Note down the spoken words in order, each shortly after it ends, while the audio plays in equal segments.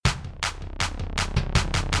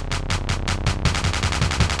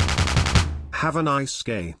Have a nice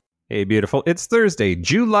gay. Hey, beautiful. It's Thursday,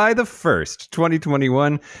 July the 1st,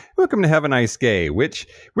 2021. Welcome to Have a Nice Gay, which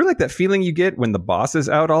we're like that feeling you get when the boss is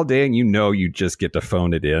out all day and you know you just get to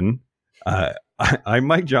phone it in. I'm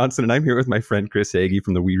Mike Johnson, and I'm here with my friend Chris Hagee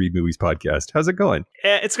from the We Read Movies podcast. How's it going?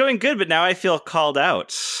 It's going good, but now I feel called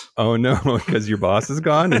out. Oh, no, because your boss is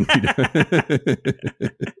gone? And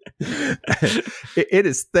it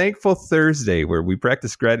is Thankful Thursday, where we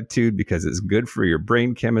practice gratitude because it's good for your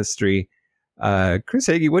brain chemistry. Chris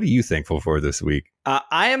Hagee, what are you thankful for this week?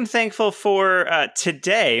 I am thankful for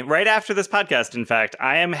today, right after this podcast, in fact,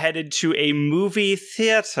 I am headed to a movie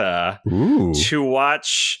theater to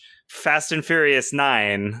watch Fast and Furious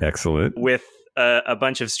 9. Excellent. With a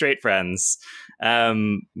bunch of straight friends.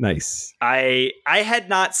 Nice. I had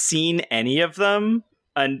not seen any of them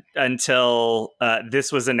until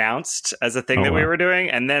this was announced as a thing that we were doing,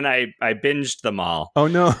 and then I binged them all. Oh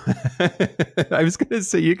no. I was gonna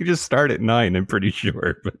say you could just start at 9, I'm pretty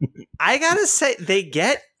sure, but I gotta say they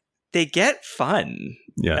get fun.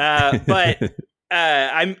 Yeah. But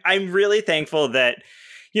I'm really thankful that,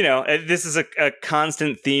 you know, this is a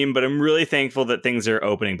constant theme, but I'm really thankful that things are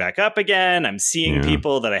opening back up again. I'm seeing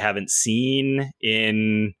people that I haven't seen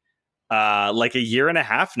in like a year and a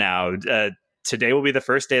half now. Today will be the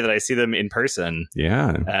first day that I see them in person.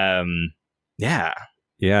 Yeah. Yeah,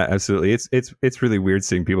 absolutely. It's really weird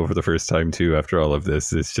seeing people for the first time too after all of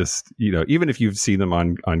this. It's just, you know, even if you've seen them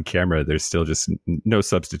on camera, there's still just no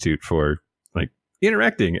substitute for like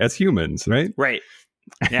interacting as humans, right? Right.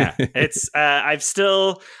 Yeah. It's I'm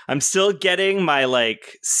still getting my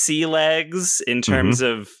like sea legs in terms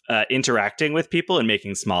of interacting with people and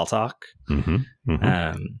making small talk.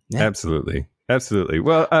 Yeah. Absolutely.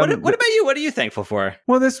 Well, what about you? What are you thankful for?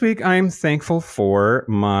 Well, this week I'm thankful for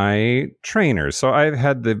my trainer. So I've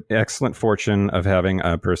had the excellent fortune of having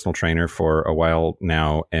a personal trainer for a while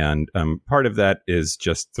now. And part of that is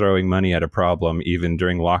just throwing money at a problem. Even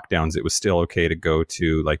during lockdowns, it was still okay to go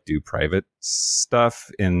to like do private stuff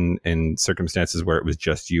in circumstances where it was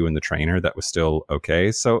just you and the trainer. That was still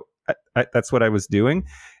okay. So that's what I was doing.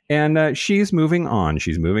 And she's moving on.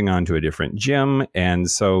 She's moving on to a different gym. And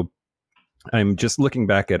so I'm just looking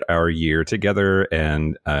back at our year together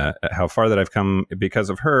and how far that I've come because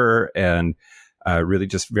of her, and really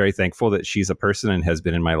just very thankful that she's a person and has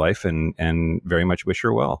been in my life, and very much wish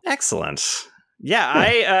her well. Excellent.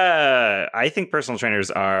 Yeah. I think personal trainers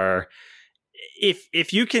are,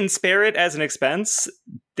 if you can spare it as an expense,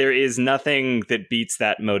 there is nothing that beats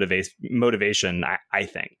that motivation, I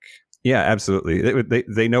think. Yeah, absolutely.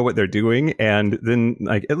 They know what they're doing. And then,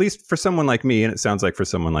 like, at least for someone like me, and it sounds like for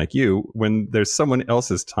someone like you, when there's someone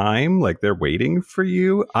else's time, like they're waiting for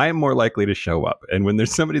you, I'm more likely to show up. And when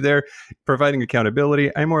there's somebody there providing accountability,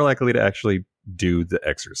 I'm more likely to actually do the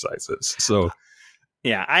exercises. So,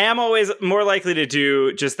 yeah, I am always more likely to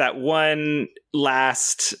do just that one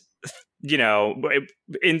last, you know,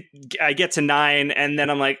 I get to 9 and then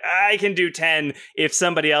I'm like, I can do 10 if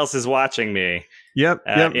somebody else is watching me. Yep.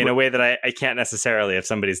 In a way that I can't necessarily if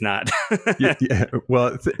somebody's not. Yeah.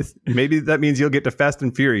 Well, maybe that means you'll get to Fast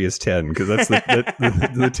and Furious 10, because that's the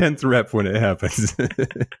 10th rep when it happens.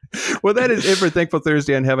 Well, that is it for Thankful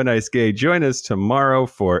Thursday and Have a Nice Gay. Join us tomorrow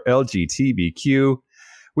for LGTBQ.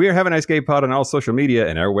 We are Have a Nice Gay Pod on all social media,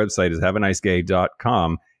 and our website is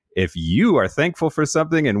haveanicegay.com. If you are thankful for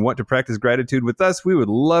something and want to practice gratitude with us, we would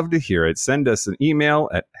love to hear it. Send us an email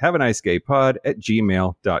at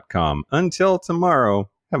haveanicegaypod@gmail.com. Until tomorrow,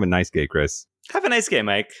 have a nice gay, Chris. Have a nice gay,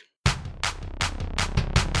 Mike.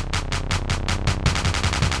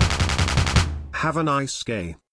 Have a nice gay.